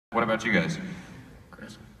What about you guys?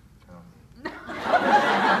 Chris.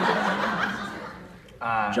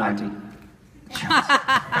 Jonty.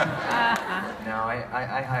 No,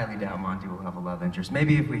 I highly doubt Monty will have a love interest.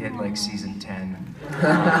 Maybe if we hit like season 10,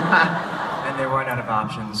 and they run out of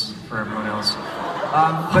options for everyone else.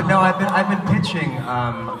 But no, I've been pitching.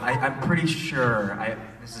 I'm pretty sure.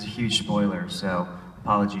 This is a huge spoiler, so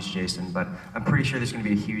apologies, Jason. But I'm pretty sure there's going to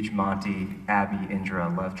be a huge Monty, Abby, Indra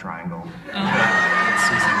love triangle in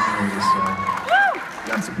season 3. So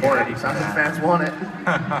You got support. Sounds like the fans want it.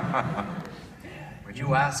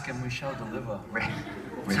 You ask and we shall deliver.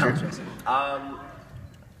 Richard? I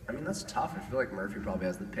mean, that's tough. I feel like Murphy probably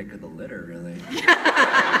has the pick of the litter, really.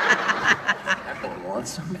 Everyone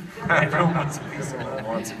wants him. Everyone wants a piece of him. Everyone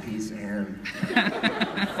wants a piece of him.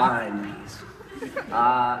 Fine piece.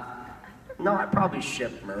 No, I'd probably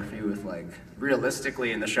ship Murphy with, like,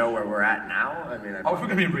 realistically in the show where we're at now. I mean, If we're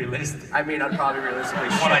gonna be realistic. I mean, I'd probably realistically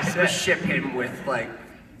ship him with, like,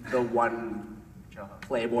 the one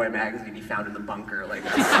Playboy magazine he found in the bunker. Like,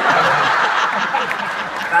 that's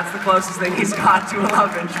the closest thing he's got to a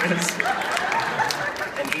love interest.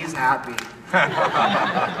 And he's happy.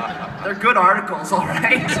 They're good articles, all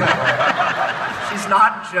right? She's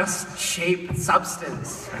not just shape,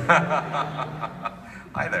 substance.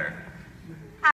 Hi there.